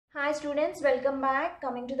Hi students, welcome back.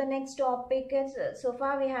 Coming to the next topic is so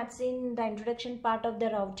far we had seen the introduction part of the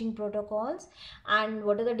routing protocols and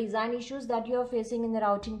what are the design issues that you are facing in the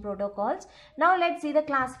routing protocols. Now let's see the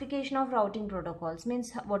classification of routing protocols,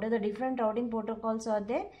 means what are the different routing protocols are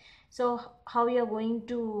there. So how you are going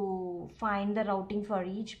to find the routing for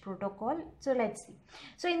each protocol. So let's see.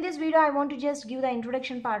 So in this video I want to just give the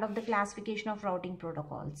introduction part of the classification of routing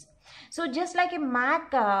protocols. So just like a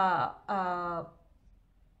MAC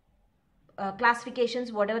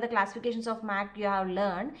classifications, whatever the classifications of MAC you have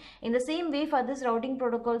learned, in the same way for this routing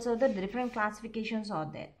protocols, so the different classifications are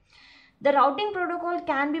there. The routing protocol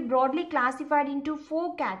can be broadly classified into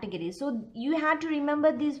 4 categories. So you have to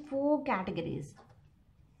remember these 4 categories.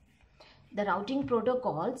 The routing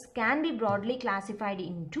protocols can be broadly classified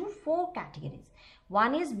into 4 categories.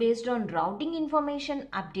 One is based on routing information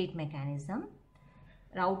update mechanism.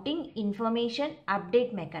 Routing information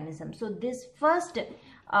update mechanism. So this first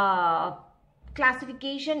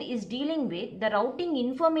classification is dealing with the routing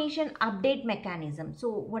information update mechanism. So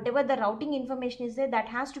whatever the routing information is there, that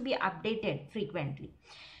has to be updated frequently.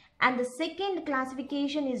 And the second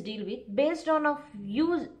classification is deal with based on the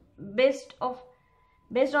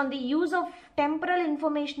use of temporal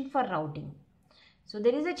information for routing. So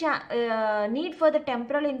there is a need for the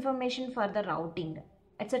temporal information for the routing.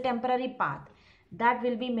 It's a temporary path that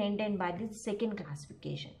will be maintained by the second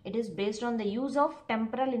classification. It is based on the use of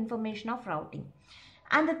temporal information of routing.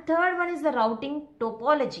 And the third one is the routing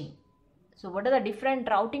topology. So what are the different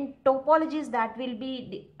routing topologies that will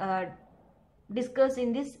be discussed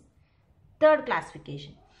in this third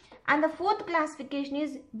classification. And the fourth classification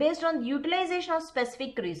is based on utilization of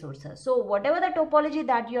specific resources. So whatever the topology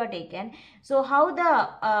that you are taken, so how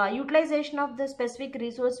the utilization of the specific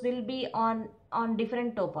resource will be on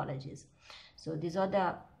different topologies. So these are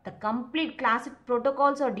the complete classic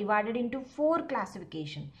protocols are divided into 4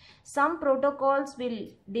 classification. Some protocols will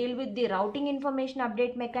deal with the routing information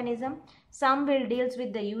update mechanism. Some will deals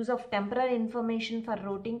with the use of temporal information for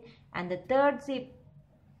routing. And the third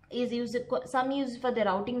is some use for the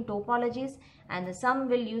routing topologies, and some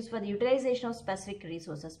will use for the utilization of specific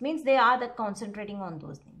resources. Means they are concentrating on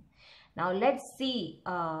those things. Now let's see.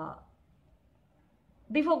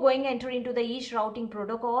 Before going enter into the each routing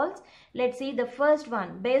protocols, let's see the first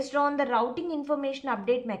one. Based on the routing information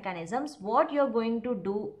update mechanisms, what you're going to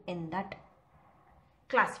do in that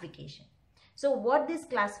classification. So what this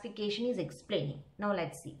classification is explaining. Now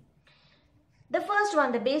let's see. The first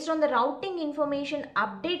one, based on the routing information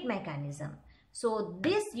update mechanism. So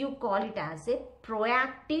this you call it as a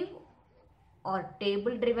proactive or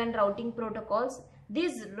table driven routing protocols.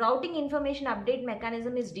 This routing information update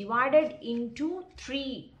mechanism is divided into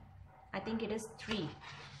 3. I think it is 3.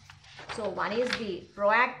 So one is the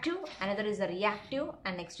proactive, another is the reactive,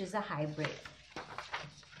 and next is the hybrid.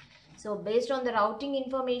 So based on the routing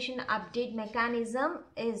information update mechanism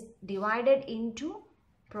is divided into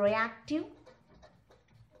proactive,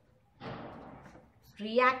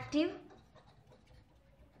 reactive,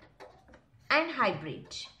 and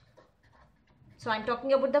hybrid. So I'm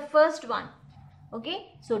talking about the first one.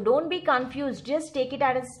 Okay, so don't be confused, just take it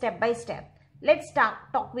as step by step. Let's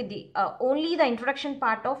talk with the only the introduction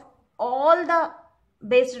part of all the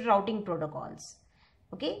basic routing protocols.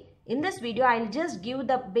 Okay, in this video I'll just give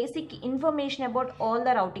the basic information about all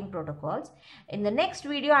the routing protocols. In the next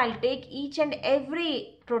video I'll take each and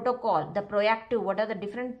every protocol, the proactive, what are the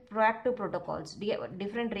different proactive protocols,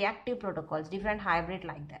 different reactive protocols, different hybrid,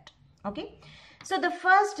 like that. Okay. So the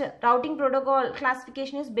first routing protocol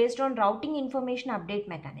classification is based on routing information update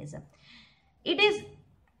mechanism. It is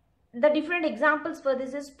the different examples for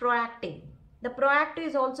this is proactive. The proactive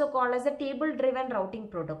is also called as a table driven routing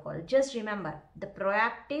protocol. Just remember, the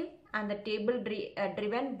proactive and the table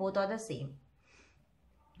driven both are the same.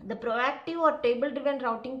 The proactive or table driven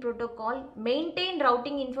routing protocol maintain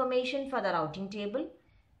routing information for the routing table.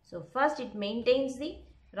 So first it maintains the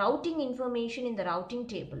routing information in the routing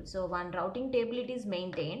table. So one routing table it is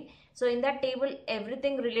maintained. So in that table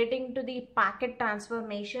everything relating to the packet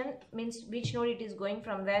transformation, means which node it is going,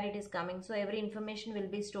 from where it is coming. So every information will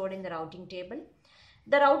be stored in the routing table.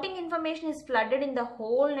 The routing information is flooded in the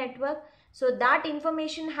whole network. So that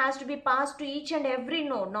information has to be passed to each and every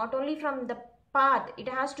node, not only from the path, it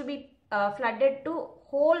has to be flooded to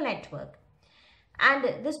whole network. And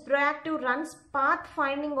this proactive runs path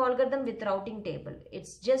finding algorithm with routing table.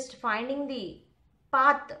 It's just finding the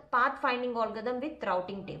path finding algorithm with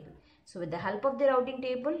routing table. So with the help of the routing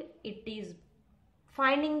table, it is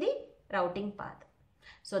finding the routing path.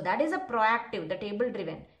 So that is a proactive, the table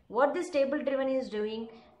driven. What this table driven is doing,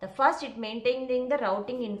 the first it maintaining the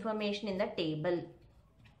routing information in the table.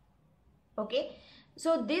 Okay.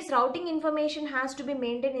 So this routing information has to be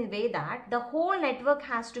maintained in a way that the whole network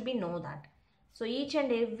has to be know that. So each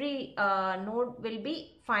and every node will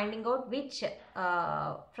be finding out which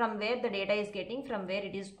from where the data is getting, from where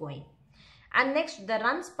it is going. And next, the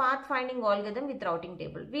runs path finding algorithm with routing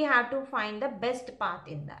table. We have to find the best path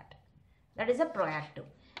in that. That is a proactive.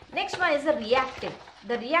 Next one is the reactive.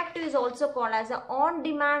 The reactive is also called as a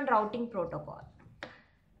on-demand routing protocol.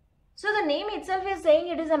 So the name itself is saying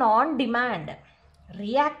it is an on-demand.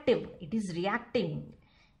 Reactive. It is reacting.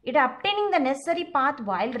 It obtaining the necessary path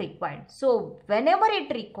while required. So whenever it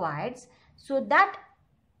requires, so that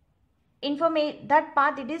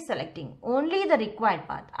path it is selecting only the required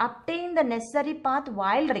path, obtain the necessary path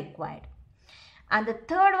while required. And the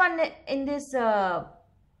third one in this that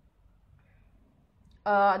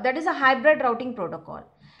is a hybrid routing protocol.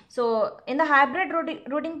 So in the hybrid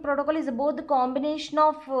routing protocol is both the combination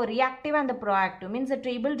of reactive and the proactive, means the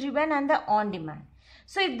table driven and the on demand.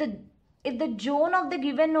 So if the zone of the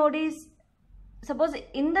given node is, suppose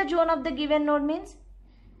in the zone of the given node means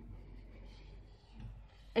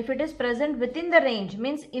if it is present within the range,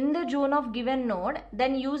 means in the zone of given node,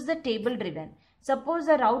 then use the table driven. Suppose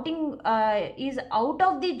the routing is out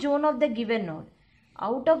of the zone of the given node.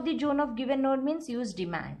 Out of the zone of given node means use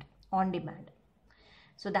demand, on demand.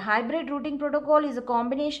 So the hybrid routing protocol is a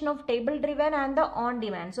combination of table driven and the on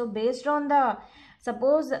demand. So based on the,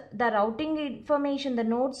 suppose the routing information, the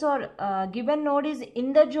nodes or given node is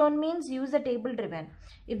in the zone means use the table driven.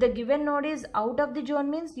 If the given node is out of the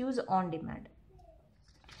zone means use on demand.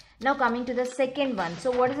 Now coming to the second one.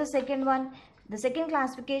 So what is the second one? The second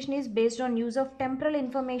classification is based on use of temporal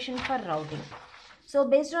information for routing. So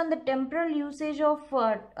based on the temporal usage of,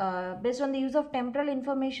 based on the use of temporal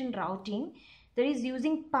information routing, there is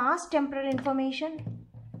using past temporal information.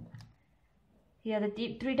 Here the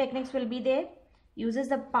three techniques will be there. Uses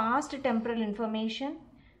the past temporal information.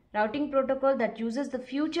 Routing protocol that uses the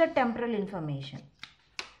future temporal information.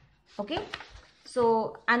 Okay.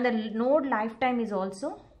 So and the node lifetime is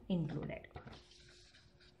also included.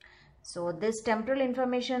 So this temporal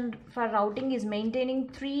information for routing is maintaining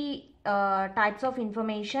three types of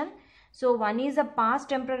information. So one is a past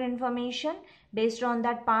temporal information. Based on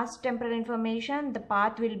that past temporal information, the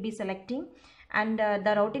path will be selecting, and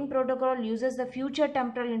the routing protocol uses the future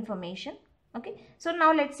temporal information. Okay, so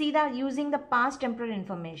now let's see the using the past temporal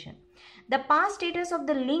information. The past status of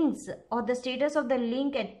the links or the status of the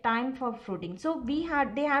link at time for routing. So they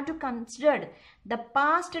had to consider the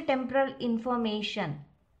past temporal information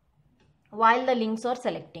while the links are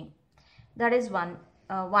selecting. That is one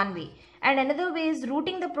way. And another way is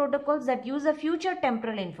routing the protocols that use the future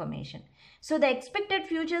temporal information. So the expected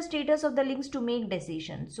future status of the links to make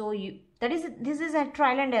decisions. So this is a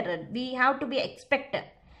trial and error. We have to be expected.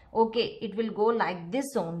 Okay, it will go like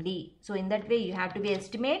this only. So in that way you have to be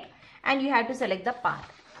estimate and you have to select the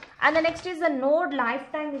path. And the next is the node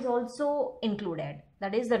lifetime is also included.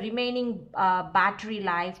 That is the remaining battery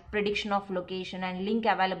life, prediction of location and link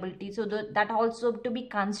availability. So that also to be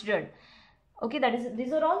considered. Okay,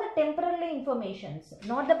 these are all the temporal informations,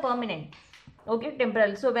 not the permanent. Okay,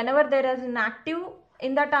 temporal. So whenever there is an active,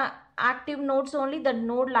 in that active nodes only the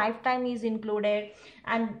node lifetime is included,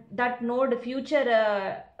 and that node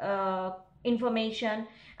future information,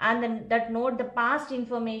 and then that node the past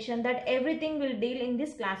information, that everything will deal in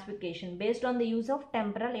this classification based on the use of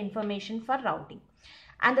temporal information for routing.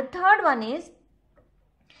 And the third one is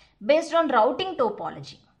based on routing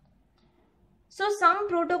topology. So some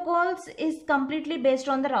protocols is completely based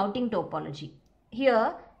on the routing topology.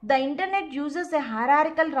 Here the internet uses a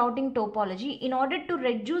hierarchical routing topology in order to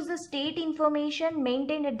reduce the state information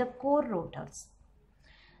maintained at the core routers.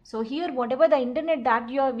 So here whatever the internet that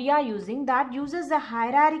we are using, that uses the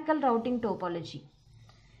hierarchical routing topology.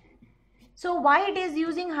 So why it is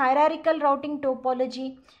using hierarchical routing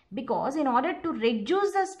topology? Because in order to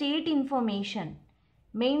reduce the state information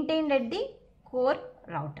maintained at the core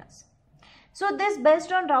routers. So this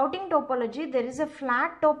based on routing topology, there is a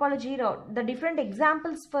flat topology. The different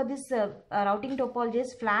examples for this routing topology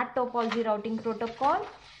is flat topology routing protocol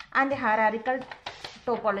and the hierarchical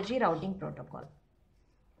topology routing protocol.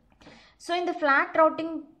 So in the flat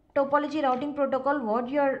routing topology routing protocol, what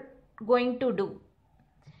you are going to do?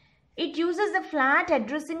 It uses the flat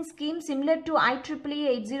addressing scheme similar to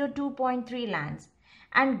IEEE 802.3 LANs.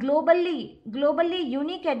 And globally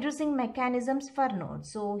unique addressing mechanisms for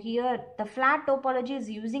nodes. So here the flat topology is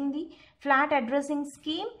using the flat addressing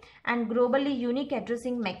scheme and globally unique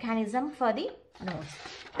addressing mechanism for the nodes.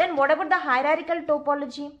 Then what about the hierarchical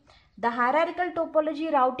topology? The hierarchical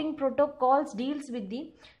topology routing protocols deals with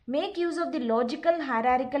the make use of the logical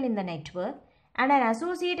hierarchical in the network, and an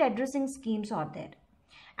associate addressing schemes are there.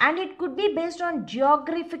 and it could be based on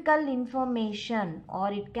geographical information,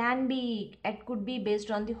 or it could be based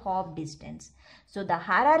on the hop distance. So the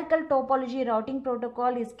hierarchical topology routing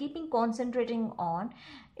protocol is keeping concentrating on,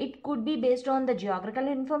 it could be based on the geographical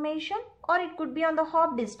information, or it could be on the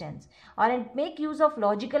hop distance, or it make use of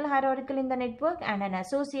logical hierarchical in the network, and an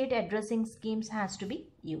associate addressing schemes has to be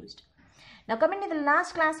used. Now coming to the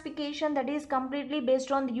last classification, that is completely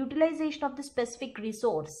based on the utilization of the specific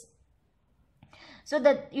resource. So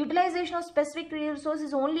the utilization of specific resource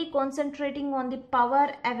is only concentrating on the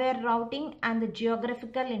power aware routing and the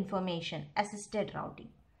geographical information assisted routing.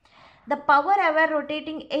 The power aware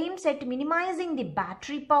rotating aims at minimizing the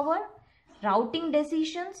battery power, routing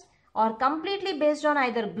decisions, or completely based on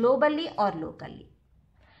either globally or locally.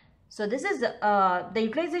 So this is the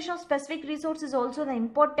utilization of specific resource is also the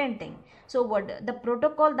important thing. So what the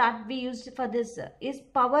protocol that we use for this is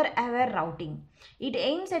power aware routing. It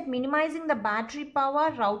aims at minimizing the battery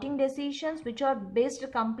power, routing decisions which are based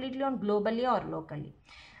completely on globally or locally.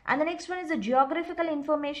 And the next one is the geographical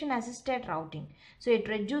information assisted routing. So it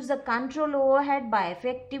reduces the control overhead by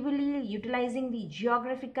effectively utilizing the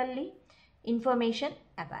geographically information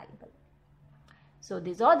available. So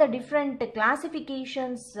these are the different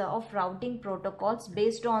classifications of routing protocols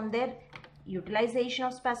based on their utilization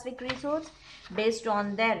of specific resource, based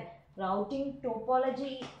on their routing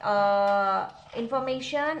topology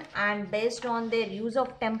information, and based on their use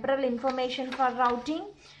of temporal information for routing,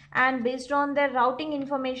 and based on their routing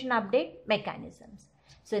information update mechanisms.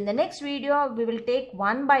 So in the next video, we will take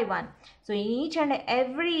one by one. So in each and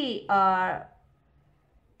every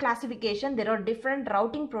classification, there are different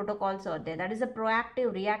routing protocols out there. That is a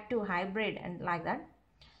proactive, reactive, hybrid, and like that.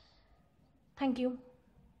 Thank you.